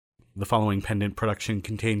The following pendant production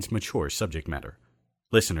contains mature subject matter.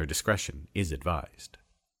 Listener discretion is advised.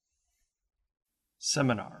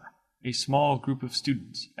 Seminar. A small group of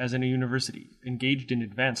students, as in a university, engaged in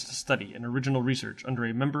advanced study and original research under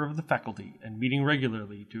a member of the faculty and meeting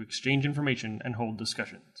regularly to exchange information and hold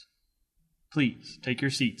discussions. Please take your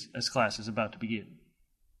seats as class is about to begin.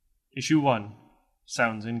 Issue 1.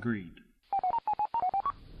 Sounds and Greed.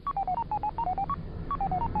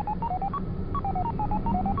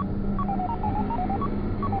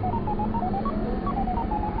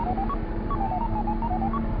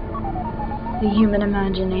 The human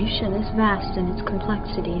imagination is vast in its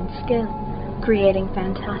complexity and skill, creating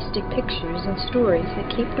fantastic pictures and stories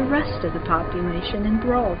that keep the rest of the population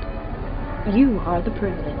enthralled. You are the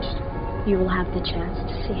privileged. You will have the chance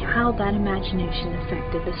to see how that imagination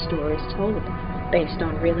affected the stories told, based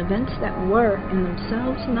on real events that were, in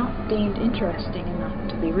themselves, not deemed interesting enough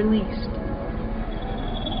to be released.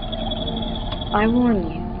 I warn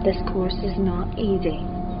you, this course is not easy.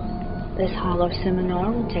 This hollow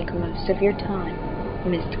seminar will take most of your time.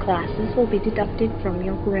 Missed classes will be deducted from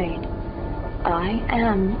your grade. I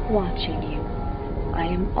am watching you. I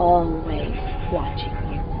am always watching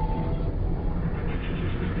you.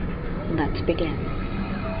 Let's begin.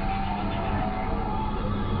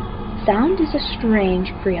 Sound is a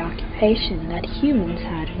strange preoccupation that humans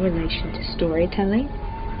had in relation to storytelling,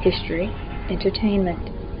 history,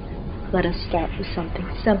 entertainment. Let us start with something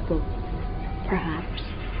simple, perhaps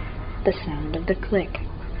the sound of the click.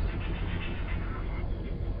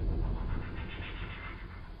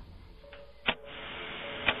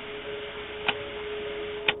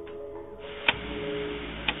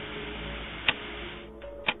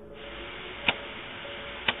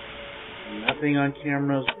 Nothing on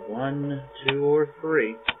cameras 1, 2, or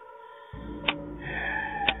 3.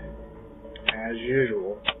 As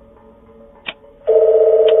usual.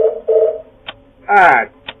 Ah,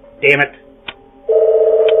 damn it.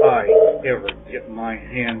 I ever get my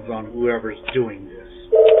hands on whoever's doing this.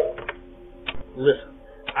 Listen,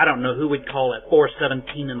 I don't know who would call at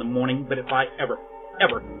 4:17 in the morning, but if I ever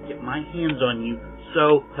get my hands on you,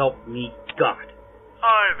 so help me God.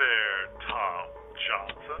 Hi there, Tom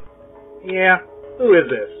Johnson. Yeah, who is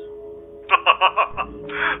this?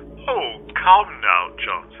 Oh, come now,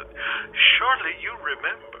 Johnson. Surely you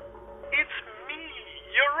remember. It's me,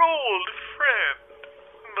 your old friend,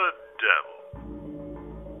 the devil.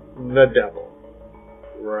 The devil.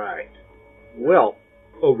 Right. Well,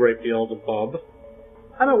 oh great Beelzebub.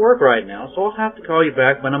 I'm at work right now, so I'll have to call you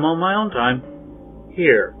back when I'm on my own time.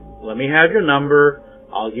 Here, let me have your number.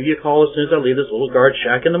 I'll give you a call as soon as I leave this little guard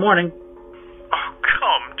shack in the morning. Oh,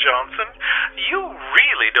 come, Johnson. You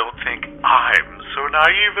really don't think I'm so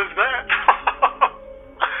naive as that?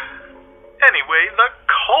 Anyway, the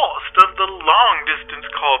cost of the long-distance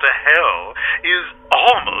call to hell is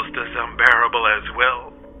almost as unbearable as,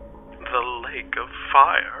 well, the lake of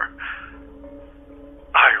fire.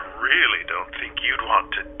 I really don't think you'd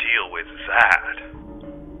want to deal with that.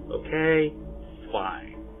 Okay,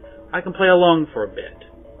 fine. I can play along for a bit.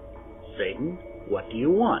 Satan, what do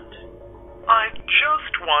you want? I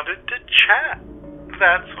just wanted to chat.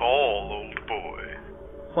 That's all, old boy.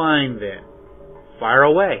 Fine then. Fire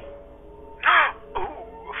away.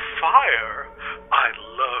 Ooh, fire. I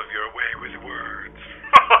love your way with words.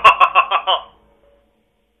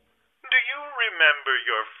 Do you remember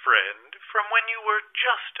your friend from when you were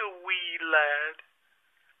just a wee lad?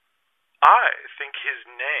 I think his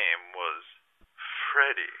name was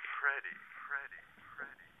Freddy.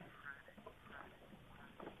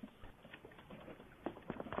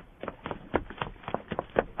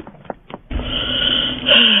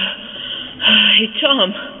 Hey,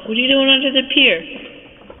 Tom, what are you doing under the pier?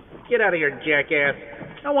 Get out of here, jackass.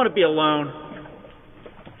 I want to be alone.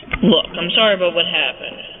 Look, I'm sorry about what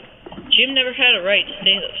happened. Jim never had a right to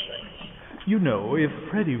say those things. You know, if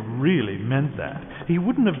Freddy really meant that, he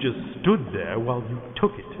wouldn't have just stood there while you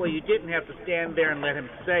took it. Well, you didn't have to stand there and let him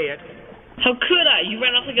say it. How could I? You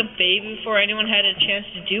ran off like a baby before anyone had a chance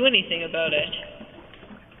to do anything about it.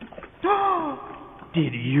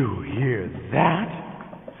 Did you hear that?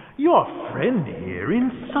 Your friend here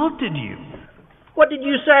insulted you. What did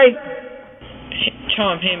you say? Hey,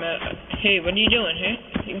 Tom, hey, man. Hey, what are you doing, hey?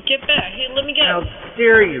 Get back. Hey, let me go. How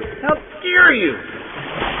dare you? How dare you?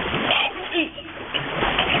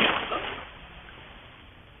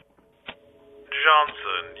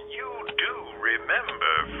 Johnson, you do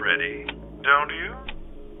remember Freddy, don't you?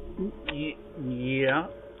 Yeah.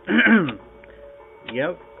 Yeah,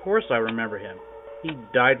 of course I remember him. He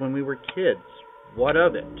died when we were kids. What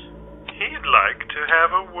of it? He'd like to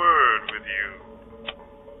have a word with you.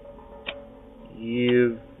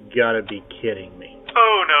 You've gotta be kidding me.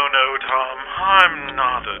 Oh, no, Tom. I'm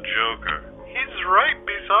not a joker. He's right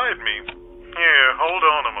beside me. Here, hold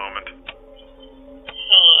on a moment.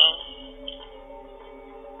 Hello.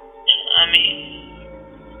 Tommy?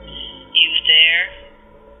 You there?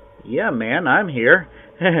 Yeah, man, I'm here.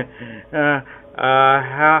 How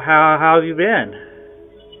have you been?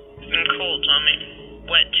 Been cold, Tommy.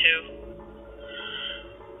 Wet, too.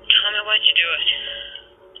 Tommy, why'd you do it?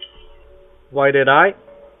 Why did I?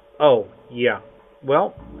 Oh, yeah.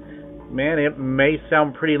 Well, man, it may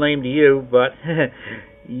sound pretty lame to you, but,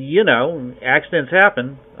 you know, accidents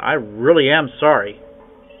happen. I really am sorry.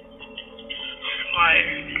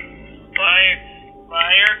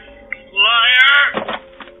 Liar.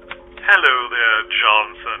 Hello there,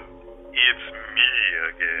 Johnson. It's me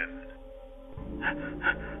again.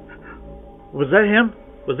 Was that him?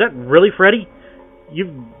 Was that really Freddy?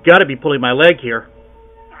 You've got to be pulling my leg here.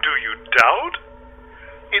 Do you doubt?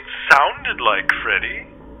 It sounded like Freddy,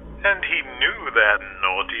 and he knew that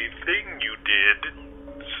naughty thing you did.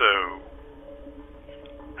 So,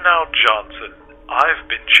 now Johnson, I've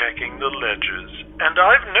been checking the ledgers, and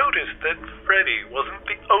I've noticed that Freddy wasn't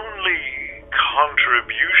the only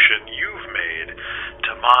contribution you've made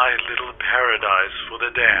to my little paradise for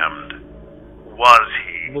the damned. Was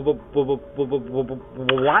he? What?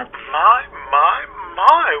 My,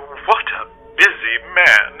 what a busy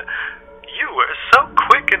man. You were so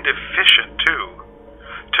quick and efficient, too.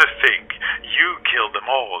 To think you killed them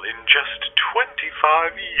all in just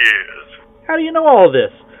 25 years. How do you know all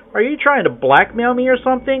this? Are you trying to blackmail me or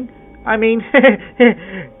something? I mean,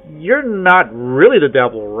 you're not really the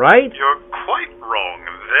devil, right? You're quite wrong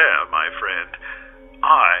there, my friend.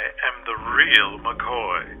 I am the real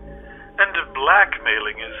McCoy. And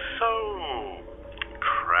blackmailing is so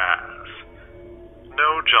crass.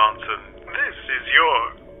 No, Johnson, this is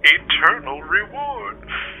your eternal reward.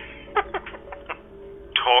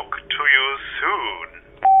 Talk to you soon.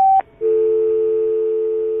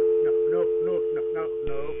 No.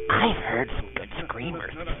 I've heard some good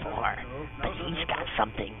screamers before, but he's got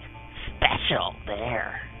something special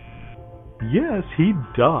there. Yes, he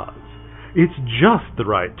does. It's just the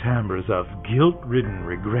right timbres of guilt-ridden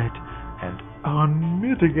regret and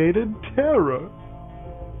unmitigated terror.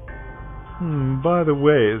 By the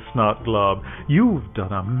way, Snot Glob, you've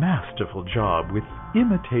done a masterful job with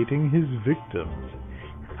imitating his victims.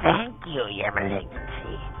 Thank you, Your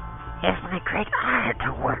Malignancy. It's my great honor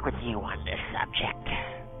to work with you on this subject.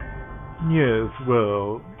 Yes,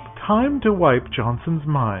 well, time to wipe Johnson's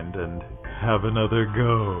mind and have another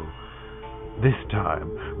go. This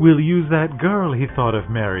time, we'll use that girl he thought of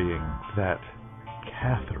marrying, that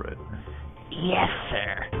Catherine. Yes,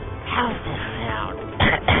 sir. How's this sound?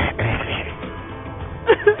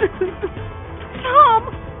 Tom!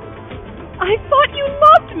 I thought you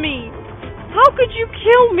loved me! How could you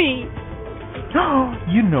kill me?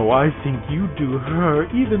 You know, I think you do her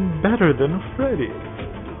even better than Freddy.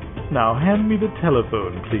 Now, hand me the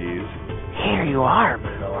telephone, please. Here you are,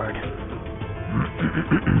 my lord.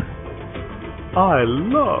 I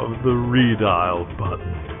love the redial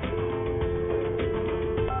button.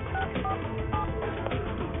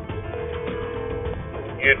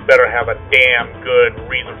 You'd better have a damn good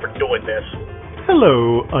reason for doing this.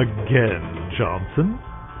 Hello again, Johnson.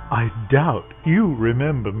 I doubt you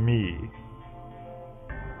remember me.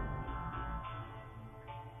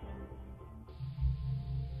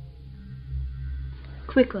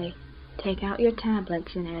 Quickly, take out your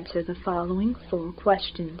tablets and answer the following 4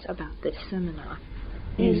 questions about this seminar.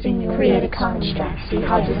 Using the created constructs, he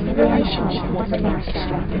causes the relationship with the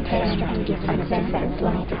construct and construct different effects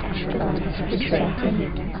like astrologists portray to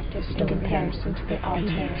human in comparison to the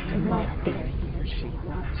alternate and light theory.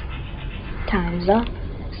 Time's up.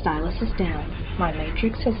 Stylus is down. My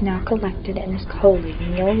matrix has now collected and is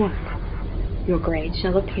collating your work. Your grade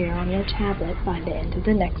shall appear on your tablet by the end of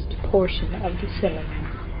the next portion of the seminar.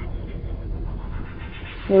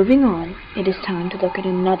 Moving on, it is time to look at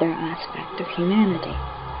another aspect of humanity,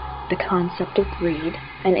 the concept of greed,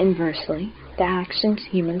 and inversely, the actions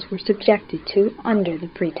humans were subjected to under the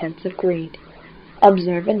pretense of greed.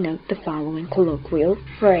 Observe and note the following colloquial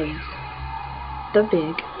phrase: the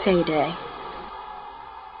big payday.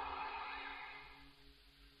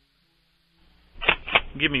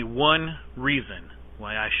 Give me one reason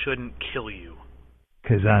why I shouldn't kill you.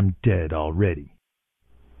 'Cause I'm dead already.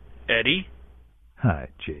 Eddie? Hi,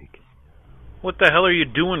 Jake. What the hell are you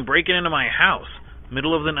doing breaking into my house?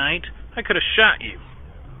 Middle of the night? I could have shot you.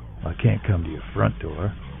 I can't come to your front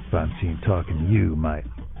door. If I'm seen talking to you, might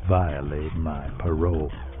violate my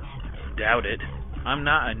parole. Doubt it. I'm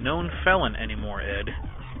not a known felon anymore, Ed.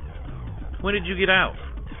 When did you get out?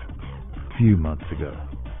 few months ago.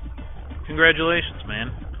 Congratulations, man.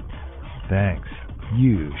 Thanks.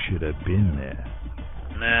 You should have been there.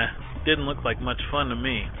 Nah, didn't look like much fun to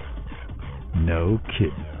me. No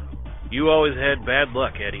kidding. You always had bad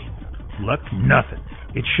luck, Eddie. Luck? Nothing.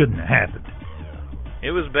 It shouldn't have happened.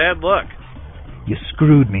 It was bad luck. You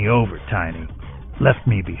screwed me over, Tiny. Left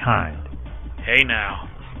me behind. Hey now.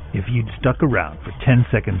 If you'd stuck around for 10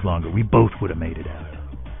 seconds longer, we both would have made it out.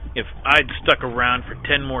 If I'd stuck around for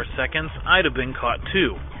 10 more seconds, I'd have been caught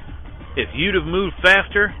too. If you'd have moved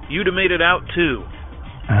faster, you'd have made it out too.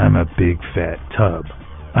 I'm a big fat tub.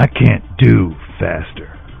 I can't do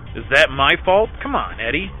faster. Is that my fault? Come on,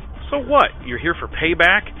 Eddie. So what? You're here for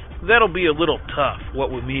payback? That'll be a little tough,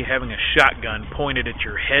 what with me having a shotgun pointed at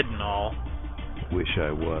your head and all. Wish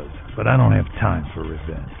I was, but I don't have time for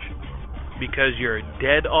revenge. Because you're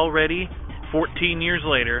dead already? 14 years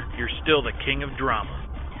later, you're still the king of drama.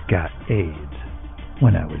 Got AIDS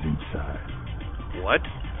when I was inside. What?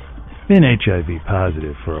 Been HIV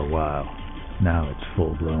positive for a while. Now it's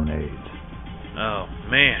full-blown AIDS. Oh,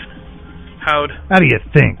 man. How do you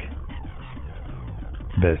think?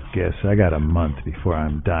 Best guess, I got a month before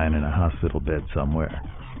I'm dying in a hospital bed somewhere.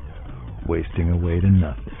 Wasting away to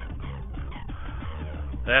nothing.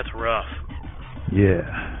 That's rough. Yeah,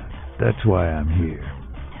 that's why I'm here.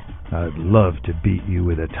 I'd love to beat you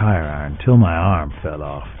with a tire iron till my arm fell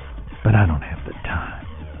off, but I don't have the time.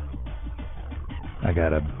 I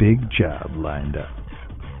got a big job lined up.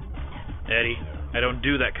 Eddie, I don't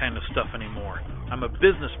do that kind of stuff anymore. I'm a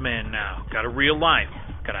businessman now. Got a real life.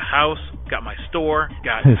 Got a house. Got my store.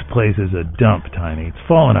 Got... This place is a dump, Tiny. It's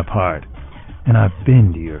falling apart. And I've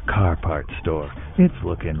been to your car parts store. It's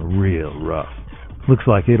looking real rough. Looks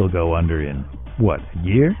like it'll go under in, what, a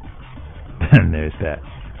year? Then there's that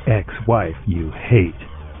ex-wife you hate.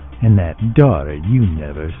 And that daughter you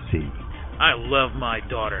never see. I love my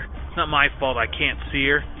daughter. Not my fault I can't see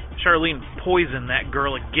her. Charlene poisoned that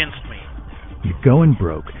girl against me. You're going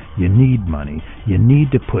broke. You need money. You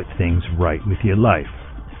need to put things right with your life.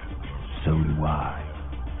 So do I.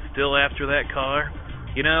 Still after that car?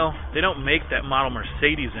 You know, they don't make that model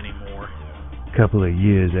Mercedes anymore. Couple of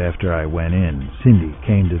years after I went in, Cindy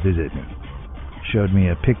came to visit me. Showed me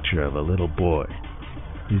a picture of a little boy.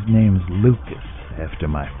 His name's Lucas, after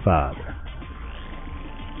my father.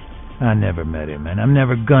 I never met him, and I'm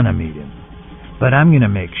never gonna meet him. But I'm gonna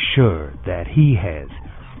make sure that he has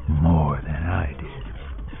more than I did.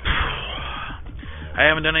 I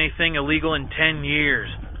haven't done anything illegal in 10 years.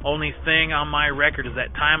 Only thing on my record is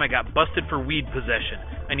that time I got busted for weed possession.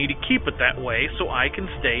 I need to keep it that way so I can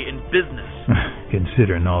stay in business.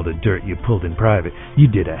 Considering all the dirt you pulled in private, you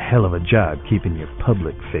did a hell of a job keeping your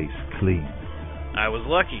public face clean. I was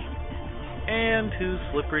lucky. And too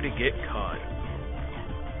slippery to get caught.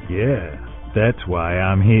 Yeah, that's why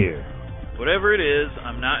I'm here. Whatever it is,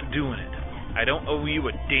 I'm not doing it. I don't owe you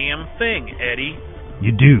a damn thing, Eddie.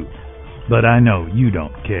 You do, but I know you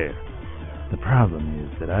don't care. The problem is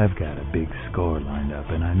that I've got a big score lined up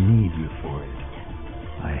and I need you for it.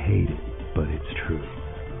 I hate it, but it's true.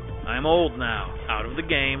 I'm old now, out of the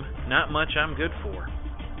game, not much I'm good for.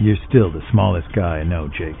 You're still the smallest guy I know,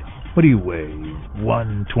 Jake. What do you weigh,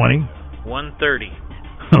 120? 130.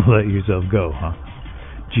 Let yourself go, huh?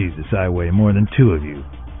 Jesus, I weigh more than two of you.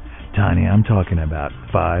 Tiny, I'm talking about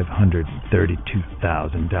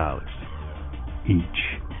 $532,000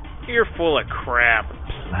 each. You're full of crap.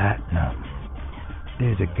 Platinum.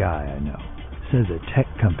 There's a guy I know. Says a tech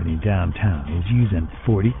company downtown is using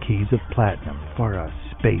 40 keys of platinum for a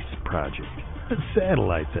space project.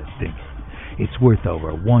 Satellites, I think. It's worth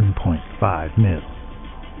over 1.5 mil.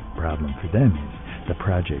 Problem for them is the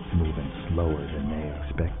project's moving slower than they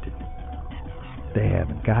expected. They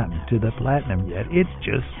haven't gotten to the platinum yet. It's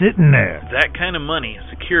just sitting there. That kind of money,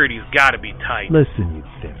 security's gotta be tight. Listen,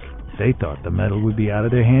 you'd think. They thought the metal would be out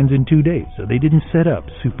of their hands in 2 days, so they didn't set up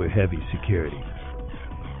super heavy security.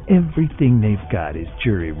 Everything they've got is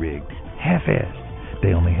jury-rigged, half-assed.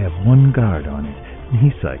 They only have one guard on it, and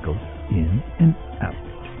he cycles in and out.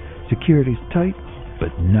 Security's tight,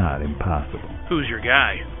 but not impossible. Who's your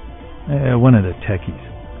guy? One of the techies.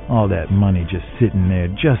 All that money just sitting there,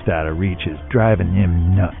 just out of reach, is driving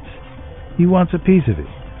him nuts. He wants a piece of it.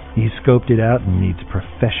 He's scoped it out and needs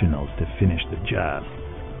professionals to finish the job.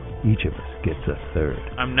 Each of us gets a third.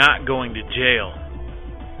 I'm not going to jail.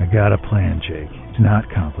 I got a plan, Jake. It's not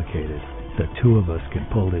complicated. The two of us can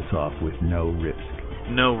pull this off with no risk.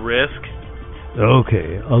 No risk?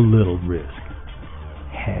 Okay, a little risk.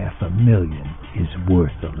 $500,000 is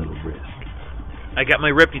worth a little risk. I got my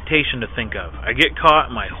reputation to think of. I get caught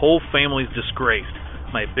and my whole family's disgraced.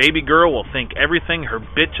 My baby girl will think everything her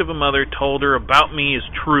bitch of a mother told her about me is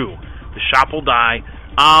true. The shop will die.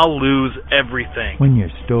 I'll lose everything. When your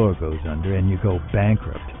store goes under and you go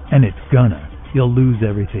bankrupt, and it's gonna, you'll lose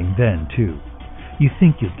everything then, too. You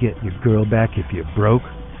think you'll get your girl back if you're broke?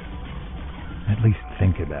 At least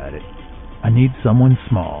think about it. I need someone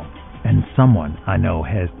small, and someone I know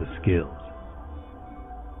has the skills.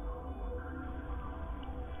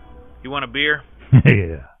 You want a beer?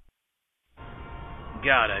 Yeah.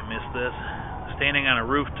 God, I miss this. Standing on a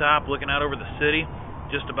rooftop, looking out over the city,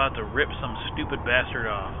 just about to rip some stupid bastard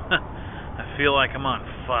off. I feel like I'm on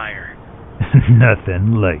fire.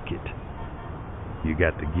 Nothing like it. You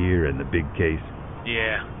got the gear and the big case?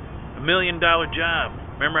 Yeah. $1 million job.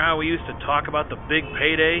 Remember how we used to talk about the big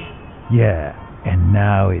payday? Yeah, and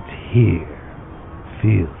now it's here.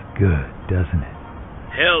 Feels good, doesn't it?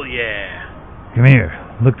 Hell yeah. Come here,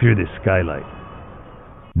 look through this skylight.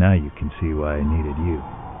 Now you can see why I needed you.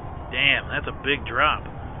 Damn, that's a big drop.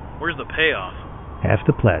 Where's the payoff? Half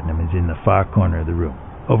the platinum is in the far corner of the room,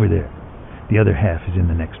 over there. The other half is in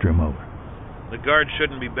the next room over. The guards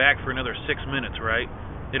shouldn't be back for another 6 minutes, right?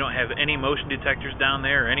 They don't have any motion detectors down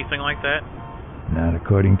there or anything like that? Not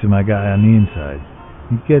according to my guy on the inside.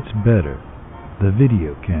 It gets better. The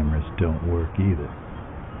video cameras don't work either.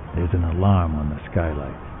 There's an alarm on the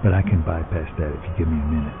skylight, but I can bypass that if you give me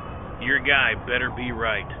a minute. Your guy better be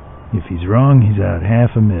right. If he's wrong, he's out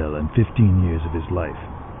 $500,000 and 15 years of his life.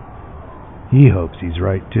 He hopes he's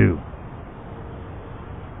right, too.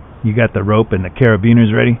 You got the rope and the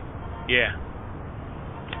carabiners ready? Yeah.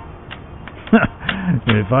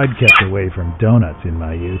 If I'd kept away from donuts in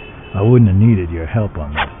my youth, I wouldn't have needed your help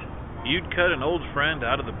on this. You'd cut an old friend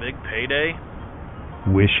out of the big payday?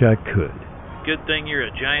 Wish I could. Good thing you're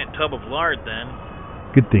a giant tub of lard, then.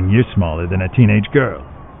 Good thing you're smaller than a teenage girl.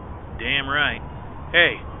 Damn right.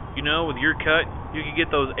 Hey, you know, with your cut, you could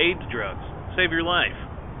get those AIDS drugs. Save your life.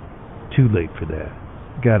 Too late for that.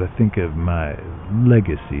 Gotta think of my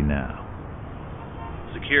legacy now.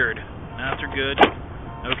 Secured. Knots are good.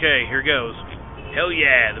 Okay, here goes. Hell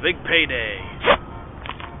yeah, the big payday.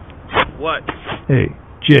 What? Hey,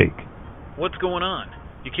 Jake. What's going on?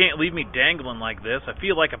 You can't leave me dangling like this. I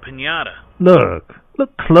feel like a piñata.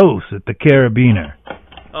 Look close at the carabiner.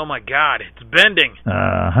 Oh my god, it's bending.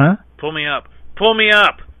 Uh-huh. Pull me up. Pull me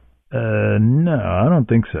up! No, I don't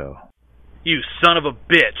think so. You son of a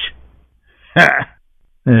bitch! Ha!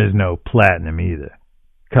 There's no platinum either.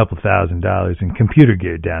 Couple $1,000 in computer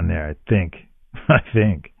gear down there, I think.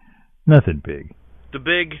 Nothing big. The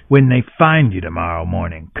big... When they find you tomorrow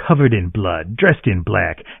morning, covered in blood, dressed in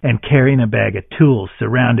black, and carrying a bag of tools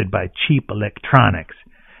surrounded by cheap electronics,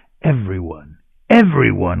 everyone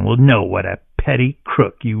will know what a petty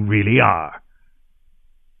crook you really are.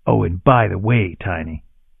 Oh, and by the way, Tiny,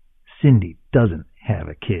 Cindy doesn't have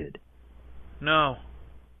a kid. No.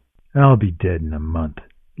 I'll be dead in a month.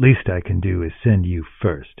 Least I can do is send you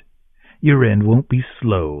first. Your end won't be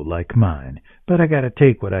slow like mine, but I gotta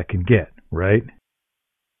take what I can get, right?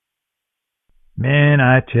 Man,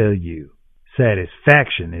 I tell you,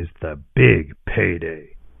 satisfaction is the big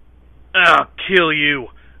payday. I'll kill you.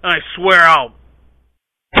 I swear I'll...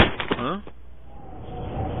 Huh?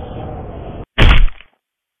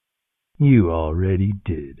 You already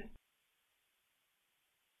did.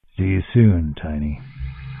 See you soon, Tiny.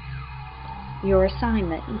 Your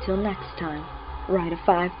assignment until next time. Write a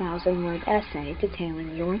 5,000-word essay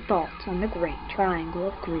detailing your thoughts on the great triangle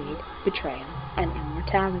of greed, betrayal, and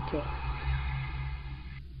immortality.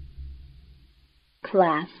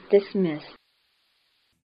 Class dismissed.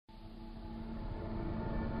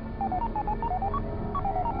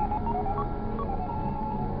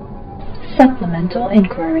 Supplemental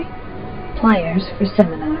inquiry. Players for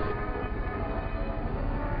seminar.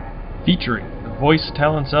 Featuring the voice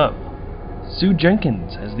talents of Sue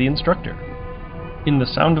Jenkins as the instructor. In The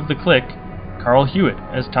Sound of the Click, Carl Hewitt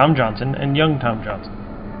as Tom Johnson and young Tom Johnson.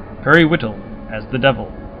 Perry Whittle as the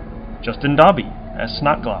Devil. Justin Dobby as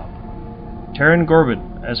Snotglob. Taryn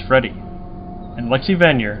Gorbin as Freddy. And Lexi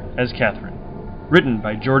Vanier as Catherine. Written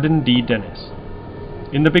by Jordan D. Dennis.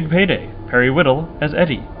 In The Big Payday, Perry Whittle as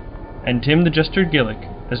Eddie. And Tim the Jester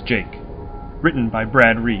Gillick as Jake. Written by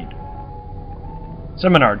Brad Reed.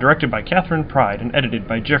 Seminar directed by Catherine Pride and edited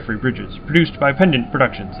by Jeffrey Bridges. Produced by Pendant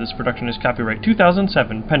Productions. This production is copyright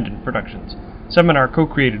 2007 Pendant Productions. Seminar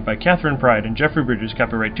co-created by Catherine Pride and Jeffrey Bridges.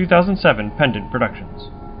 Copyright 2007 Pendant Productions.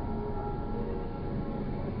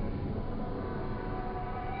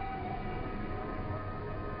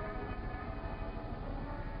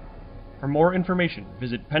 For more information,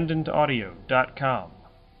 visit pendantaudio.com.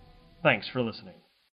 Thanks for listening.